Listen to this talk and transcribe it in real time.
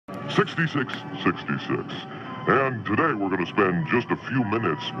6666. And today we're going to spend just a few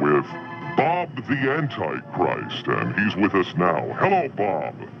minutes with Bob the Antichrist, and he's with us now. Hello,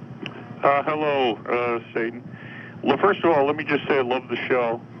 Bob. Hello, Satan. Well, first of all, let me just say I love the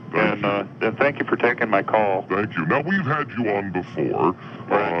show, and thank you for taking my call. Thank you. Now, we've had you on before,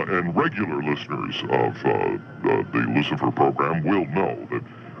 Right. and regular listeners of the Lucifer program will know that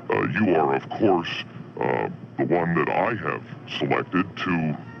you are, of course, the one that I have selected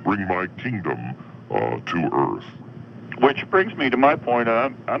to bring my kingdom to Earth. Which brings me to my point.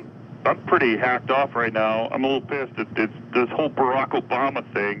 I'm pretty hacked off right now. I'm a little pissed at this whole Barack Obama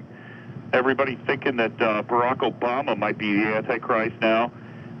thing. Everybody thinking that Barack Obama might be the Antichrist now.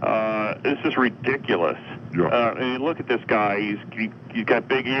 This is ridiculous. Yeah. I mean, look at this guy. He's got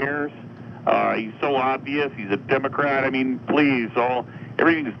big ears. He's so obvious. He's a Democrat. I mean, please,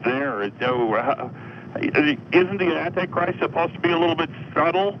 everything's there. Isn't the Antichrist supposed to be a little bit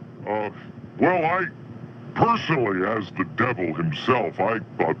subtle? Well, I personally, as the devil himself, I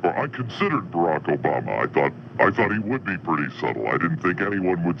considered Barack Obama. I thought he would be pretty subtle. I didn't think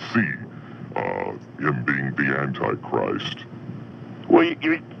anyone would see him being the Antichrist. Well,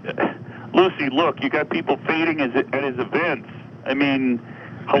 Lucy, look, you got people fading at his events. I mean,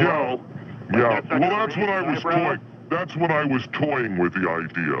 hello. Yeah. That's when I was toying with the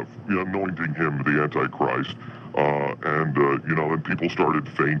idea of anointing him the Antichrist. Then people started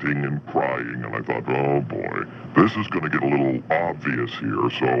fainting and crying, and I thought, oh boy, this is going to get a little obvious here,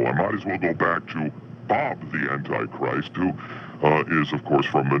 so I might as well go back to Bob the Antichrist, who is, of course,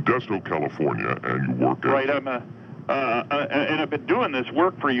 from Modesto, California, and you work at... Right, and I've been doing this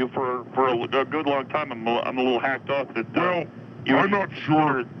work for you for a good long time. I'm a little hacked off that... I'm not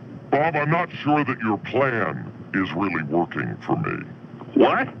sure, Bob, I'm not sure that your plan is really working for me.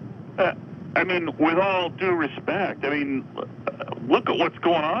 What? I mean, with all due respect, I mean, look at what's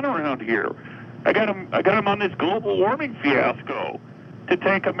going on around here. I got him on this global warming fiasco to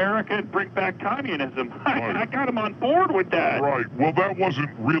take America and bring back communism. I got him on board with that. Right. Well, that wasn't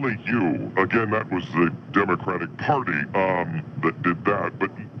really you. Again, that was the Democratic Party that did that.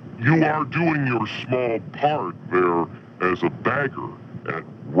 But you are doing your small part there as a bagger at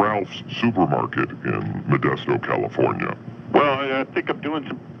Ralph's Supermarket in Modesto, California. Well, I think I'm doing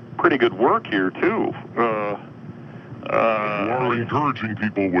some pretty good work here, too. You are encouraging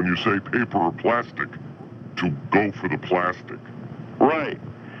people, when you say paper or plastic, to go for the plastic. Right.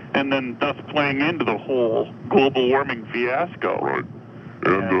 And then thus playing into the whole global warming fiasco. Right.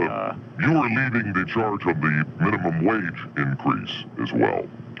 And you were leading the charge on the minimum wage increase as well.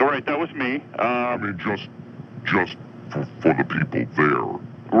 All right, that was me. I mean, just for the people there.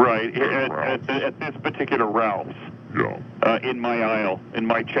 Right, at this particular Ralph's. Yeah. In my aisle, in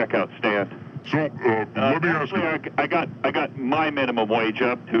my checkout stand. So, let me ask you... I got my minimum wage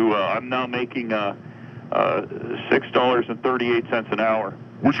up to, I'm now making $6.38 an hour.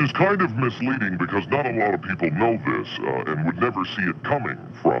 Which is kind of misleading because not a lot of people know this and would never see it coming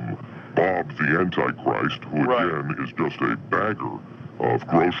from Bob the Antichrist, who again is just a bagger of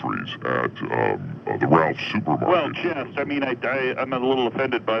groceries at the Ralph's Supermarket. Well, just, I mean, I'm a little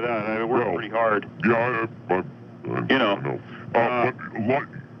offended by that. I work pretty hard. Yeah, I know. But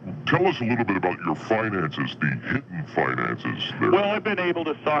tell us a little bit about your finances, the hidden finances there. Well, I've been able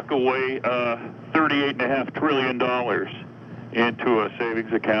to sock away $38.5 trillion into a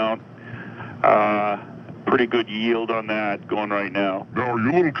savings account. Pretty good yield on that going right now. Now, are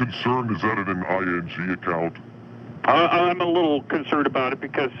you a little concerned? Is that in an ING account? I'm a little concerned about it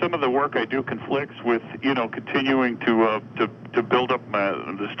because some of the work I do conflicts with, continuing to build up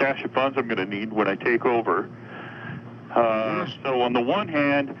the stash of funds I'm going to need when I take over. So on the one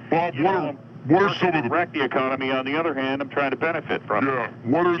hand, Bob, what are some of the... wreck the economy. On the other hand, I'm trying to benefit from it.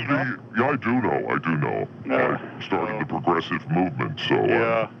 What are the... Yeah, I do know. I started the progressive movement, so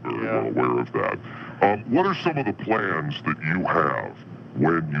I'm very well aware of that. What are some of the plans that you have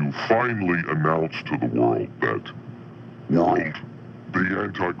when you finally announce to the world that, world, the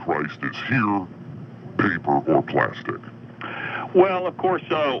Antichrist is here, paper or plastic? Well, of course,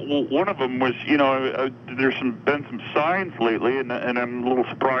 one of them was, there's been some signs lately, and I'm a little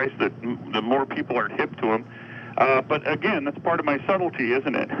surprised that the more people are hip to them. But again, that's part of my subtlety,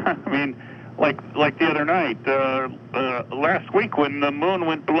 isn't it? I mean, like the other night, last week when the moon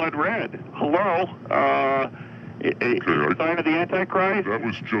went blood red. Hello? A sign of the Antichrist? That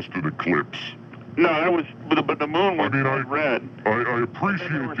was just an eclipse. No, that was, but the moon was blood red. I appreciate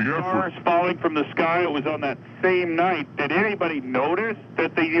the effort. Stars falling from the sky. It was on that same night. Did anybody notice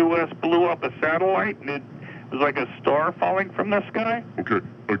that the U.S. blew up a satellite and it was like a star falling from the sky? Okay,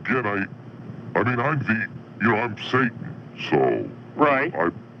 again, I'm Satan, so... Right.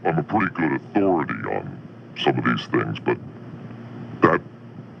 I'm a pretty good authority on some of these things, but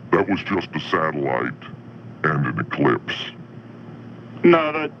that was just a satellite and an eclipse.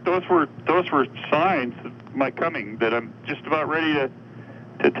 No, those were signs of my coming, that I'm just about ready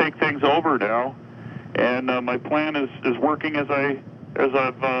to take things over now, and my plan is working as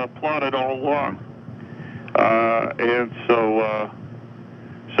I've plotted all along. And so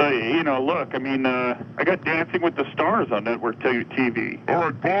you know, look, I mean, I got Dancing with the Stars on network TV. All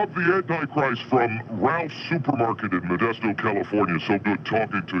right, Bob the Antichrist from Ralph's Supermarket in Modesto, California. So good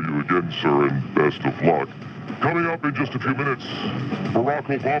talking to you again, sir, and best of luck. Coming up in just a few minutes, Barack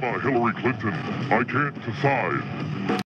Obama, Hillary Clinton. I can't decide.